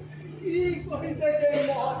 কি কহিতেছেন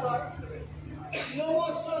মহাশয়?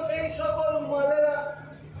 নমস্য সেই সকল মালেরা।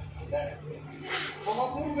 ক্ষমা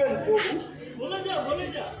করবেন প্রভু। বলে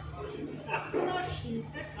যা। এখন আর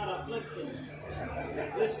শুনতে খারাপ লাগছে না,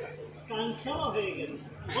 বেশ কাঞ্চামা হয়ে গেছে।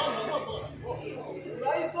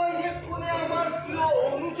 তাই তো এক্ষণে আমার প্রিয়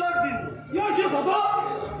অনুচর বিন্দু। কি হয়েছে দাদা?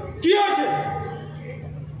 কি হয়েছে?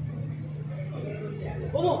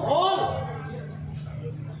 বল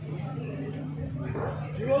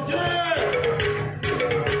কি হয়েছে?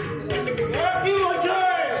 কি হয়েছে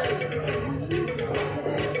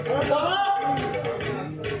দাদা?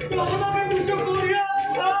 তোমাকে কিছু করিয়া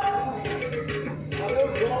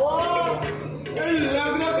এই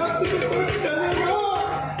ল্যাবরা কাছ থেকে ছেলে না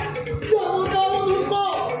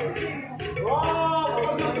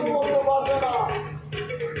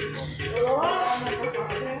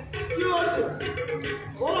কি হয়েছে?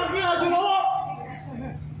 বলা কি আছে বাবা?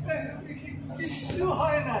 কিছু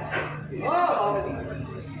হয় না।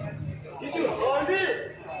 কিছু হয়নি?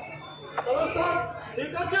 চলো স্যার,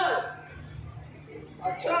 ঠিক আছে।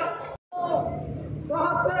 আচ্ছা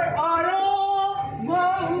कहते आयो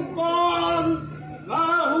मैं हूँ कौन,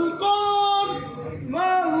 मैं हूँ कौन,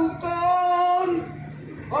 मैं हूँ कौन,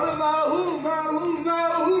 और मैं हूँ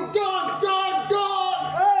डॉन डॉन डॉन।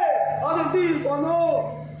 अरे दिल बनो,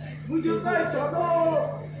 मुझे पहचानो,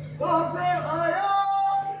 कहते आयो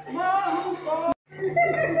मैं हूँ कौन।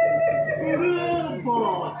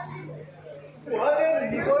 উহাদের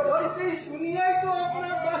নিকট হইতেই শুনিয়াই তো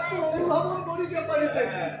আপনার বাক্য অনুধাবন করিতে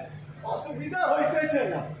পারিতেছে, অসুবিধা হইতেছে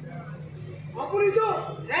না। আপনি তো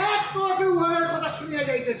এক তরফে উহাদের কথা শুনিয়া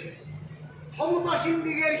যাইতেছে। ক্ষমতাসীন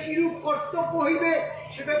দিগের কিরূপ কর্তব্য হইবে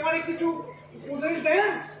সে ব্যাপারে কিছু উপদেশ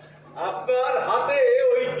দেন। আপনার হাতে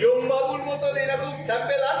ওই জমবাবুর মতন এরকম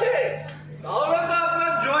স্যাম্পেল আছে, তাহলে তো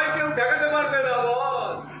আপনার জয় কেউ ঠেকাতে পারবে না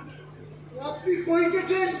বস। আপনি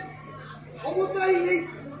কইতেছেন ক্ষমতাই এই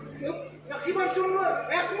রাখিবার জন্য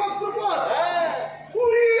একমাত্র পথ?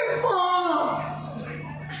 ওরে বাপ!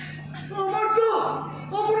 আমার তো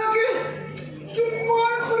আপনাকে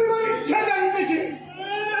চুম্বন করিবার ইচ্ছা জানিতেছে।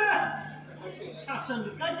 শাসন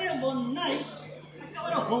কাজে মন নাই,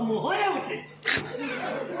 একেবারে হোম হয়ে উঠেছে।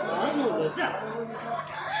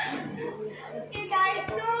 এ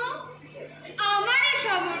দায়িত্ব আমারে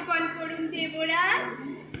সমর্পণ করুন দেবরাজ।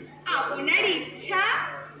 আপনার ইচ্ছা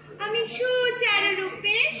আমি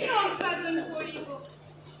সুচারুরূপে সম্পাদন করিব।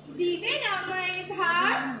 দিবেন আমায়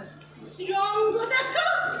ভার। রঙ্গ দেখো,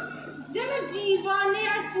 যেন জীবনে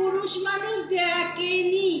আর পুরুষ মানুষ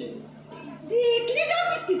দেখেনি, দেখলে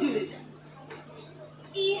কাউকে চলে যায়।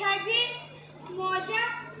 ইহা যে মজা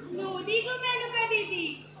নদী গো মেনকা দিদি,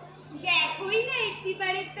 দেখোই না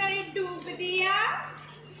একটিবারের তরে ডুব দিয়া।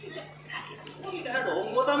 এটা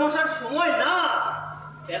রঙ্গতামশার সময় না,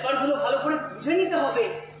 ব্যাপারগুলো ভালো করে বুঝে নিতে হবে।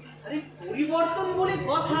 আরে পরিবর্তন বলে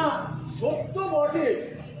কথা। সত্য বটে,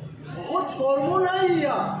 সহজ কর্ম নাই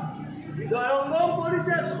ইয়া। হৃদয়ঙ্গম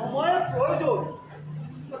করিতে সময়ের প্রয়োজন।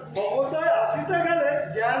 ক্ষমতায় আসিতে গেলে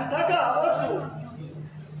জ্ঞান থাকা আবশ্যক।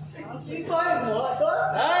 কি কয় মহাশয়?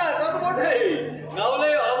 হ্যাঁ তা তো বটেই, নাহলে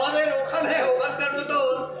আমাদের ওখানকার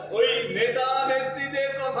মতন ওই নেতা নেত্রীদের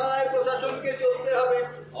কথায় প্রশাসনকে চলতে হবে।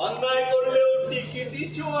 অন্যায় করলেও টিকিটই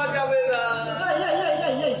ছোঁয়া যাবে না।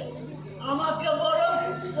 আমাকে বরং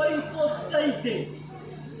ওই পোস্টটাই দে।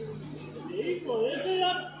 এই বয়সে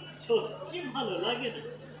আর সত্যি ভালো লাগে না।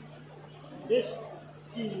 বেশ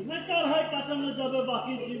চিন্তাকার হয় কাটানো যাবে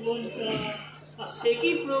বাকি জীবনটা। সে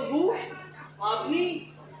কি প্রভু, আপনি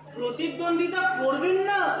প্রতিদ্বন্দ্বিতা করবেন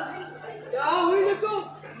না? যা হইলে তো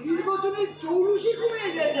নির্বাচনে চৌলুসি কমে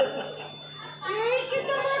যাবে। এই কি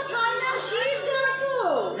তোমার ফাইনাল সিদ্ধান্ত?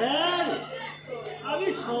 হ্যাঁ, আমি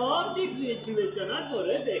সব দিক বিবেচনা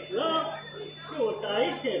করে দেখলাম যে ওটাই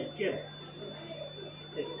সেফ।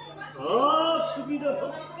 সব সুবিধা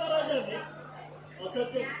ভোগ করা যাবে,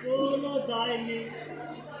 অথচ কোনো দায় নেই।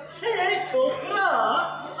 এই ছোকরা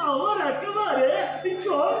আমার একেবারে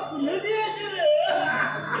চোখ খুলে দিয়েছে রে।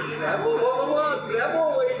 ভগবান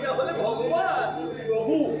এইটা হলে ভগবান।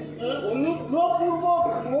 প্রভু অনুগ্রহপূর্বক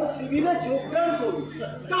মোর শিবিরে যোগদান করুন।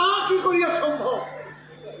 তা কি করিয়া সম্ভব?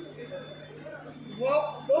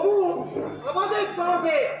 প্রভু আমাদের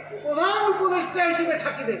তরফে প্রধান উপদেষ্টা হিসেবে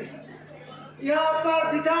থাকিবেন। ইহা আপনার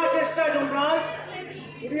বৃথা চেষ্টা যমরাজ।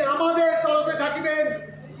 উনি আমাদের তরফে থাকিবেন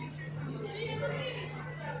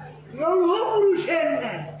লৌহ পুরুষের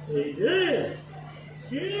ন্যায়। এই যে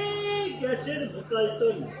সেই গ্যাসের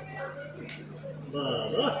ভোকালটন,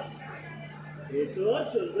 বাবা এ তো আর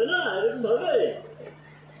চলবে না এরকম ভাবে।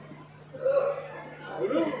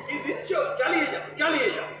 কি দিচ্ছ? চালিয়ে যাও, চালিয়ে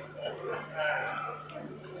যাও।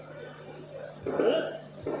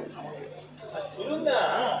 শুনুন না,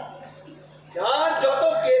 যার যত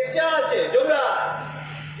কেচ্ছা আছে যমরাজ,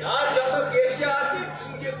 যার যত কেচ্ছা আছে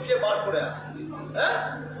খুঁজে খুঁজে বার করে আসে। হ্যাঁ,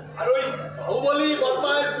 আর ওই বাহুবলী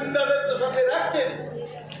বদমায়ের গুন্ডাদের তো সঙ্গে রাখছেন।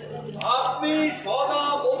 আপনি সদা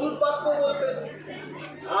মধুর বাক্য বলবেন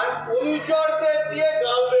আর অনুচরদের দিয়ে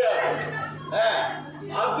গাল দেয়া। হ্যাঁ,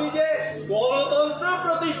 আপনি যে গণতন্ত্র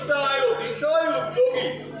প্রতিষ্ঠায় অতিশয় উদ্যোগী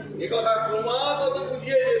একথা ক্রমাগত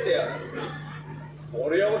বুঝিয়ে যেতে হবে।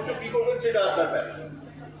 পরে অবশ্য কি করবেন সেটা আপনার ব্যাপার।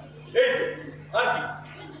 এই তো, আর কি?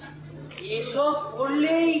 এসব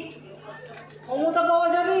করলেই ক্ষমতা পাওয়া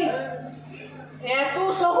যাবে এত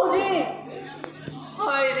সহজে?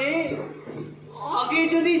 হায় রে, আগে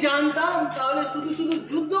যদি জানতাম তাহলে শুধু শুধু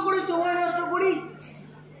যুদ্ধ করে সময় নষ্ট করি।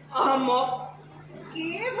 আহম্মক। কে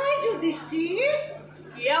ভাই যুধিষ্ঠির?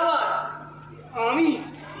 কি আবার? আমি।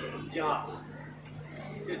 যা,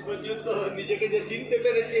 শেষ পর্যন্ত নিজেকে যে চিনতে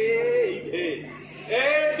পেরেছে এই ভেদ।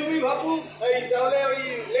 তুমি ভাবু, এই তাহলে ওই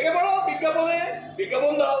লেগে পড়ো বিজ্ঞাপনে,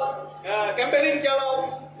 বিজ্ঞাপন দাও, ক্যাম্পেইনিং চালাও।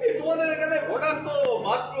 এই তোমাদের এখানে ভোটার তো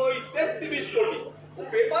মাত্র ওই 33 কোটি, ও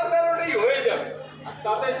পেপার ব্যালটেই হয়ে যাবে। আর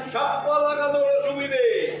তাতে ছাপ্পা লাগানোর সুবিধে।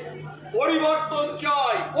 পরিবর্তন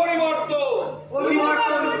চাই, পরিবর্তন,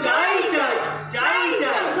 পরিবর্তন চাই চাই চাই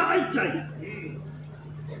চাই চাই চাই।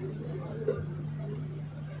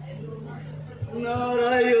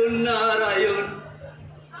 নারায়ণ নারায়ণ।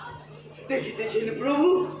 দেখিতেছেন প্রভু,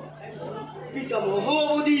 পিতামহ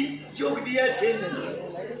অবধি যোগ দিয়েছেন।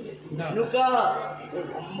 নৌকা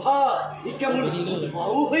ব্রহ্মা কেমন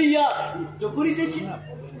বাহু হইয়া নৃত্য করিতেছে।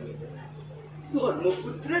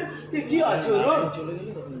 ধর্মপুত্রের কি আচরণ!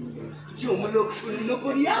 যমলোক শূন্য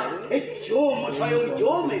করিয়া এই যম স্বয়ং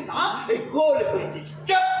যমে তা এই গোল করিতেছে।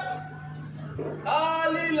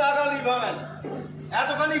 খালি লাগালি ভাঙাল।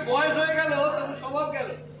 এতখানি বয়স হয়ে গেল তবু স্বভাব গেল।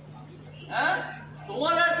 হ্যাঁ,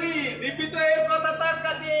 তোমার আর কি? দিব্যি তো এর কথা তার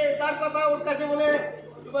কাছে, তার কথা ওর কাছে বলে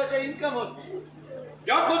দুপাশে ইনকাম হচ্ছে।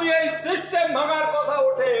 যখনই এই সিস্টেম ভাঙার কথা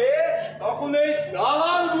ওঠে তখন এই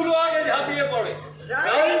দালাল গুলো আগে ঝাঁপিয়ে পড়ে।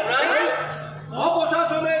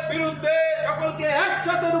 অপশাসনের বিরুদ্ধে সকলকে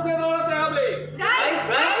একসাথে রুখে দাঁড়াতে হবে।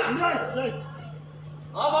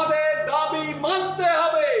 আমাদের দাবি মানতে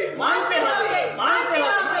হবে, মানতে হবে, মানতে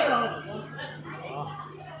হবে।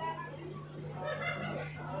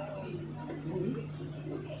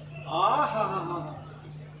 আহা,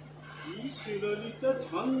 কি সুললিত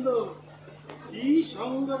ছন্দ, কি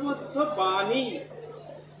সঙ্গবদ্ধ বাণী।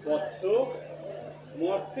 বৎস,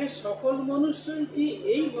 মর্তে সকল মনুষ্যই কি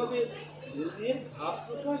এইভাবে মনের ভাব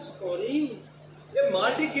প্রকাশ করে? এ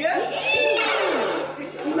মাটি কে?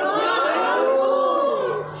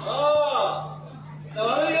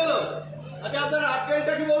 ভালোই গেল। আচ্ছা, আপনার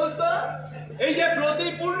আজ্ঞাটা কি বলুন তো? এই যে প্রতি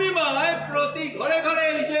পূর্ণিমায় প্রতি ঘরে ঘরে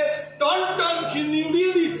এই যে টন টন সিন্নি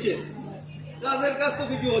উড়িয়ে দিচ্ছে, কাজের কাজ তো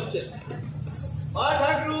কিছু হচ্ছে। মা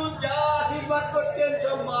ঠাকুর যা আশীর্বাদ করছেন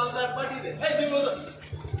সব মালদার পাঠিয়ে। এই তুমি বলো,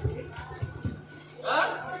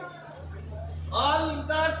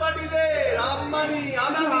 মালদার পাঠিয়ে রামমানি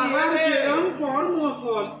আদানি যেরম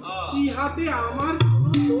কর্মফল, ইহাতে আমার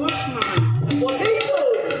কোনো দোষ নাই।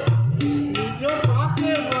 নিজ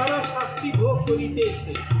পাপে বড় শাস্তি ভোগ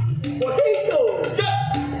করিতেছে। ওটাই তো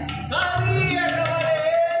খালি একেবারে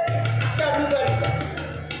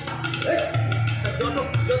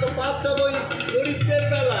যত পাপ সব ওই গরিবদের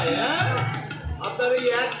বেলায়। হ্যাঁ, আপনার এই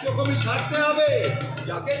এক রকমই ছাড়তে হবে।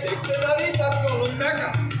 যাকে দেখতে পারি তার চলন দেখা।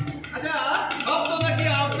 আচ্ছা, সব তো নাকি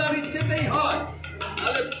আপনার ইচ্ছেতেই হয়।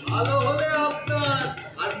 তাহলে ভালো হলে আপনার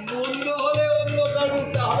আর মন্দ হলে অন্য কারণ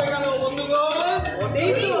হবে কেন বন্ধুগণ?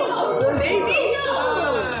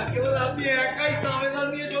 কেবল আপনি একাই তো আবেদন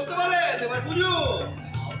নিয়ে চলতে পারেন। এবার বুঝুন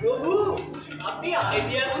প্রভু, আপনি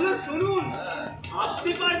আইডিয়াগুলো শুনুন।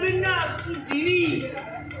 ভাবতে পারবেন না কি জিনিস।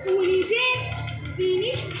 উনি যে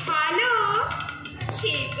জিনিস ভালো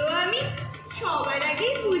সে তো আমি সবার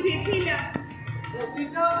আগেই বুঝেছিলাম।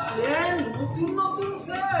 প্রতিটা প্ল্যান নতুন নতুন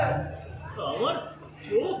স্যার। আমার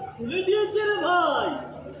চোখ খুলে দিয়েছে রে ভাই,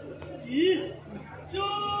 কি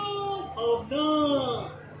ভাবনা।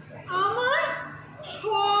 আমার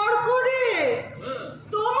সর করে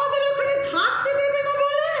তোমাদের ওখানে থাকতে দেবে না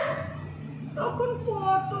বলে তখন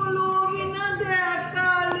কত লোভই না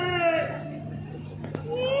দেখালে।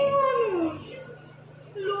 এই মানুষ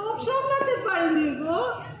লোভ সামলাতে পারিনি গো,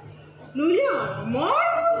 নইলে আমার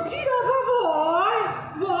বুদ্ধির অভাব হয়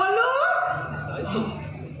বলো?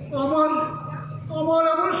 আমার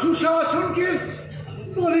এমন সুশাসনকে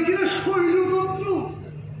বলে কিনা শৈলতন্ত্র।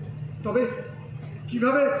 তবে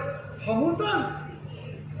কিভাবে ক্ষমতা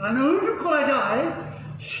আনয়ন করা যায়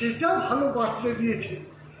সেটা ভালো বাতলে দিয়েছে,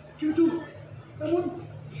 কিন্তু এমন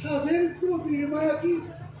স্বাধীন প্রবীর মায়া কি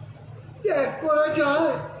ত্যাগ করা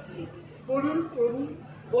যায়? বলুন করুন।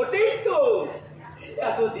 ওটাই তো,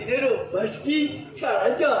 এতদিনের অভ্যাস কি ছাড়া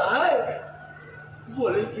যায়?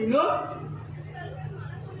 বলে কি না,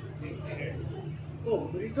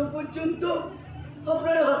 অমৃত পর্যন্ত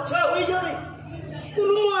আপনার হাতছাড়া হয়ে যাবে,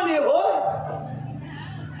 কোনো মানে হয়?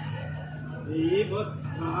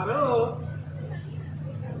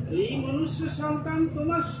 এই মনুষ্য সন্তান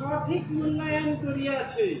তোমার সঠিক মূল্যায়ন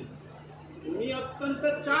করিয়াছে। তুমি অত্যন্ত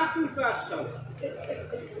চাটুকার সব।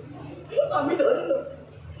 আমি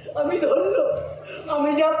ধন্য, আমি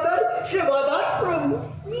যে আপনার সেবাদাস প্রভু।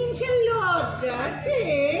 মিনসের লজ্জা আছে।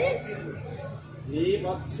 এই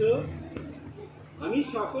বৎস, আমি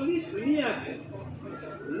সকলেই শুনিয়াছি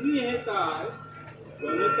তুমি তার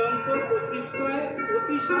গণতন্ত্র প্রতিষ্ঠায়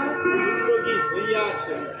অতিশয় উদ্যোগী হইয়াছ।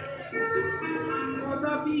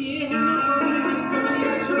 কদাপি এ হেন কর্মে লিপ্ত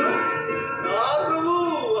হইয়াছ? না প্রভু,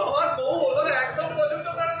 আমার বউ ওদের একদম পছন্দ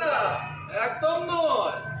করে না, একদম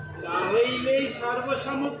নয়। তা হইলেই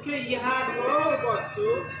সর্বসমক্ষে ইহা কর বৎস,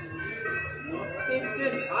 মতের যে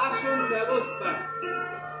শাসন ব্যবস্থা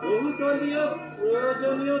বহুদলীয়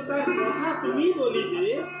প্রয়োজনীয়তার কথা তুমি বলিবে,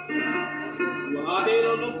 উহাদের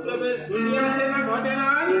অনুপ্রবেশ ঘটিয়াছে না ঘটে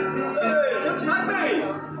নাই? সে তো থাকবেই,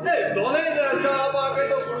 দলের চাপাকে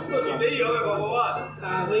তো গুরুত্ব দিতেই হবে ভগবান।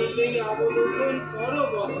 তা হইলেই অবলোকন করো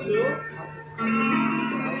বৎস,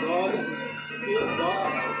 দল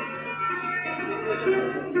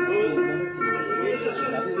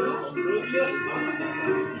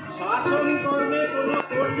শাসন কর্মে কোন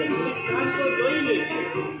কঠিন সিদ্ধান্ত লইলে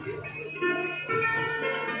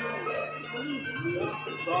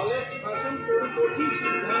দলের শাসন কোন কঠিন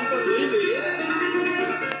সিদ্ধান্ত লইলে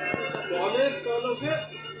দলের তলবে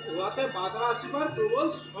উহাতে বাধা আসিবার প্রবল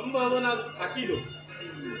সম্ভাবনা থাকিল।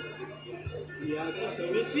 ইহাকে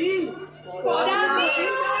শুনেছি।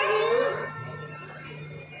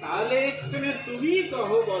 তাহলে এখানে তুমি কহ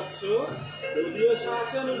বৎস, দলীয়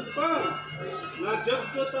শাসন উত্তম না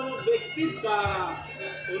যোগ্যতম ব্যক্তির দ্বারা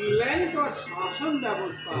কল্যাণকর শাসন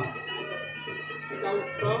ব্যবস্থা সেটা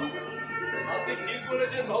উত্তম? আপনি ঠিক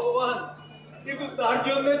বলেছেন ভগবান, কিন্তু তার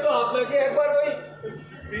জন্য তো আপনাকে একবার ওই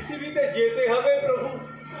পৃথিবীতে যেতে হবে প্রভু।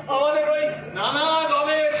 আমাদের ওই নানা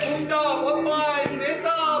দলের গুন্ডা বদমাশ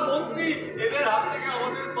নেতা মন্ত্রী এদের হাত থেকে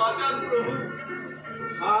আমাদের বাঁচান প্রভু।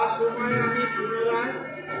 আর সময় আমি পুনরায়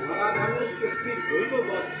ধরাধামের উপস্থিত হইব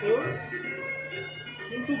বৎস,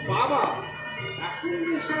 কিন্তু বাবা এখন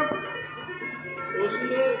যেসব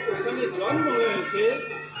অসুরের ওখানে জন্ম হয়েছে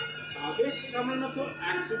তাদের সামান্য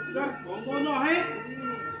এক টুকরার কম নহে।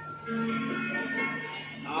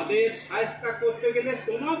 তাদের সাহায্য করতে গেলে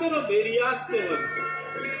তোমাদেরও বেরিয়ে আসতে হবে।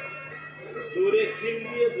 দূরে খিল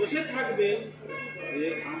দিয়ে বসে থাকবে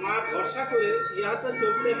আমার ভরসা করে ইহা তো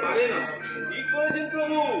চলতে পারে না। ঠিক করেছেন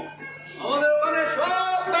প্রভু, আমাদের ওখানে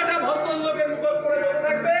সব বেটা ভদ্রলোকের মুখত করে বসে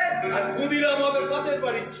থাকবে আর ক্ষুদিরাম হবে পাশের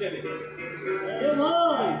বাড়ির ছেলে।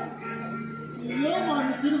 ভাই, তুইও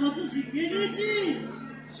মানুষের ভাষা শিখিয়ে দিয়েছিস?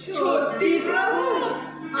 সত্যি প্রভু,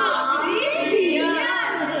 আপনি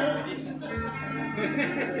জিনিয়াস।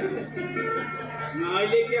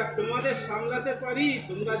 নইলে কি আর তোমাদের সামলাতে পারি?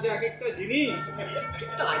 তোমরা যে এক একটা জিনিস।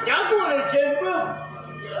 তাজা বলেছেন প্রভু,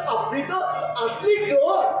 আপনি তো আসলি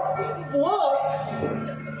ডর বস।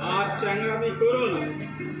 আর চ্যাংরামি করো না।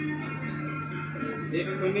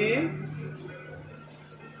 এক্ষণে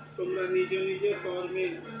তোমরা নিজ নিজ কর্মে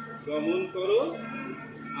গমন করো,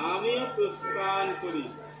 আমিও প্রস্থান করি।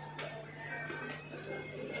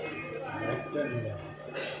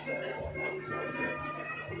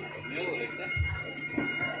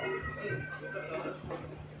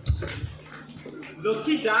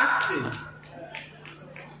 লক্ষ্মী ডাকছে,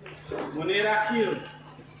 মনে রাখিও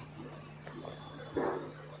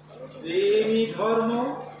প্রেমী ধর্ম,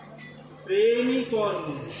 প্রেমী কর্ম,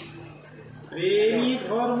 প্রেমী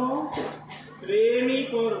ধর্ম, প্রেমী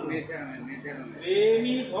কর্ম,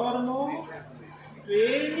 প্রেমী ধর্ম,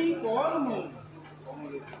 প্রেমই কর্ম,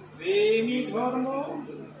 প্রেমই ধর্ম,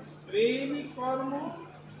 প্রেমই কর্ম।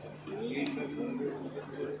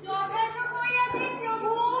 যথার্থ কইয়াছেন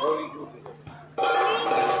প্রভু।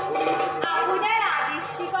 আপনার আদেশ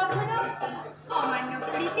কি কখনো অমান্য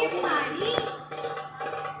করিতে পারি?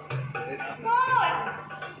 কই,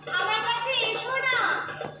 আমার কাছে এসো না,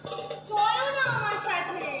 চলো না আমার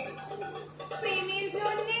সাথে। প্রেমের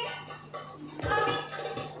জন্যে আমি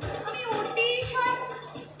আমি অতিশয়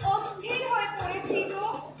অস্থির হয়ে পড়েছি গো।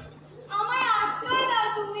 আমায় আশ্রয় দাও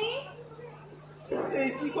তুমি। এই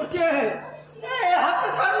কি করছে? হাতটা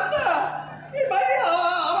ছাড়ুন না, এই বাইরে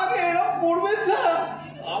আমাকে এরকম করবেন না।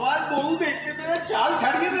 আমার বউ দেখতে পেলে চাল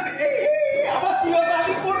ছাড়িয়ে দেবে। আমার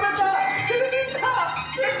সিওদানি করবে না, ছেড়ে দিন না।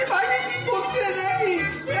 বাইরে কি করছে দেখি।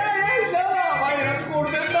 এই না, ভাই এরকম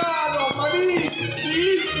করবেন না, রমানি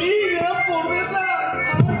প্লিজ প্লিজ এরকম করবেন না।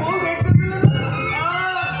 আমার বউ দেখতে পেলে না।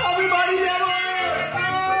 আমি বাড়ি যাবো,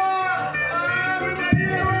 আমি বাড়ি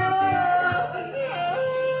যাবো।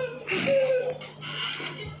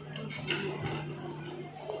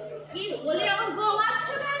 কি বলে আমার গোমাচ্ছ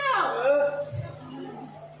কেন?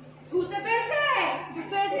 ধুতে পেয়েছে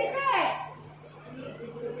দুধের দিতে?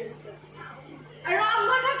 আর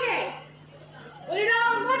রম্ভাটাকে ওই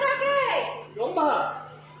রম্ভাটাকে রম্ভা,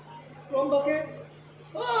 রম্ভাকে?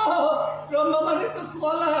 রম্ভা মানে তো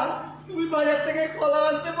কলা। তুমি বাজার থেকে কলা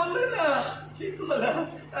আনতে বললে না, সেই কলা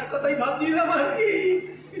তার কথাই ভাবছিলাম আর কি।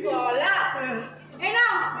 গলা এ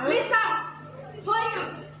নাও লিস্টা হই না।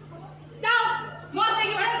 যাও মদ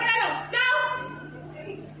থেকে ভালো করে নাও, যাও।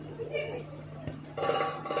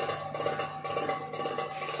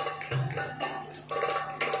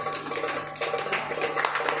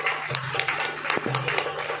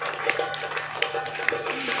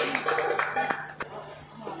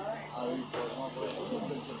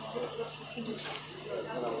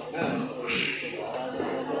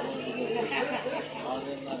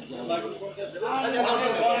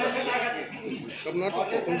 সব নাটক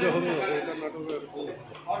শুনতে হবে, এটা নাটকের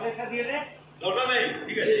দরকার নেই,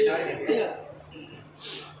 ঠিক আছে।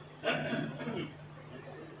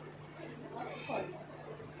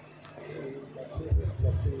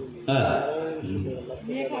 হ্যাঁ,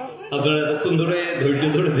 আপনারা এতক্ষণ ধরে ধৈর্য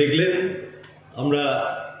ধরে দেখলেন, আমরা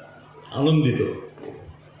আনন্দিত।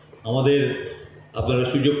 আমাদের আপনারা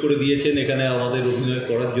সুযোগ করে দিয়েছেন এখানে আমাদের অভিনয়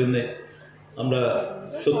করার জন্যে। আমরা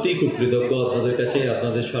সত্যিই খুব কৃতজ্ঞ আপনাদের কাছে।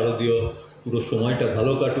 আপনাদের শারদীয় পুরো সময়টা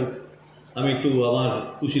ভালো কাটুক। আমি একটু আমার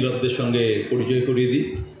কুশীলবদের সঙ্গে পরিচয় করিয়ে দিই।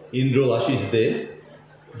 ইন্দ্র আশিস দে,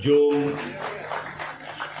 যোম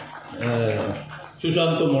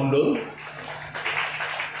সুশান্ত মণ্ডল,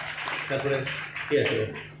 তারপরে কে আছে,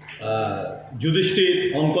 যুধিষ্ঠির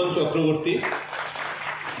অঙ্কন চক্রবর্তী,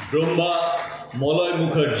 ব্রহ্মা মলয়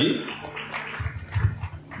মুখার্জি,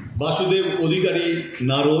 বাসুদেব অধিকারী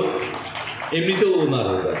নারদ, এমনিতেও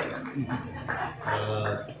নারদ আছে,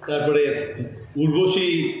 তারপরে উর্বশী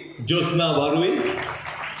জ্যোৎস্না বারুই,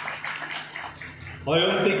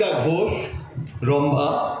 অয়ন্তিকা ঘোষ রম্ভা।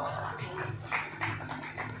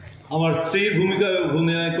 আমার স্ত্রীর ভূমিকায়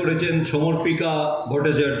অভিনয় করেছেন সমর্পিকা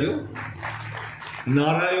ভট্টাচার্য,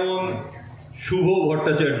 নারায়ণ শুভ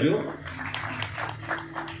ভট্টাচার্য,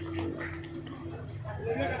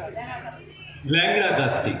 ল্যাংড়া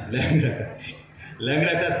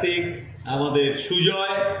কার্তিক আমাদের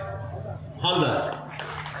সুজয় হালদার।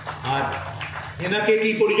 আর এনাকে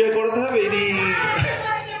কি পরিচয় করাতে হবে? ইনি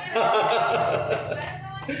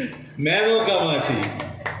মেনকা মাসি,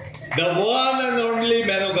 the one and only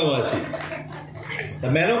Menaka মাসি।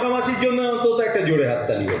 মেনকা মাসির জন্য অন্তত একটা জোরে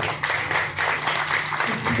হাততালি হবে।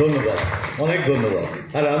 ধন্যবাদ, অনেক ধন্যবাদ।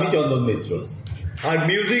 আর আমি চন্দন মিত্র। আর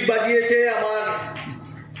মিউজিক বাজিয়েছে আমার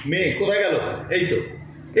মেয়ে। কোথায় গেল? এই তো,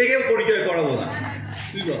 একে পরিচয় করাবো না।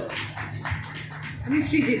 তুই বল। আমি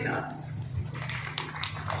সৃজিতা।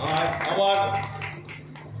 আর আমার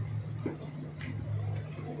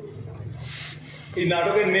এই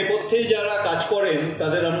নাটকের নেপথ্যেই যারা কাজ করেন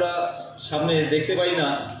তাদের আমরা সামনে দেখতে পাই না,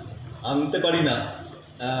 আনতে পারি না।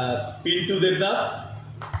 পিন্টু দেবনাথ,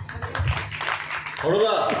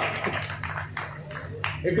 হরদা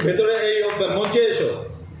একটু ভেতরে এই মঞ্চে এসো,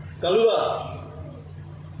 কালুদা,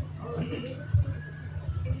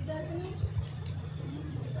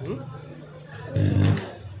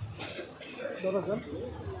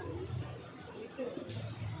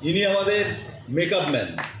 ইনি আমাদের মেকআপ ম্যান।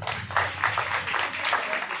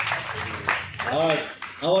 আর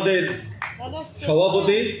আমাদের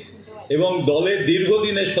সভাপতি এবং দলের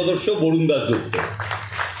দীর্ঘদিনের সদস্য বরুণ দাসগুপ্ত।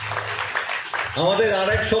 আমাদের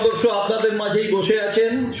আরেক সদস্য আপনাদের মাঝেই বসে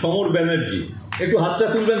আছেন, সমর ব্যানার্জি। একটু হাতটা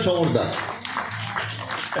তুলবেন সমরদা।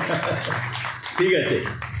 ঠিক আছে,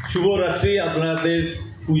 শুভরাত্রি, আপনাদের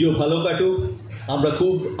পুজো ভালো কাটুক। আমরা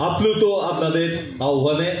খুব আপ্লুত আপনাদের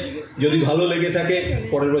আহ্বানে। যদি ভালো লেগে থাকে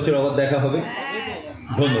পরের বছর আবার দেখা হবে।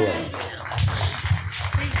 ধন্যবাদ।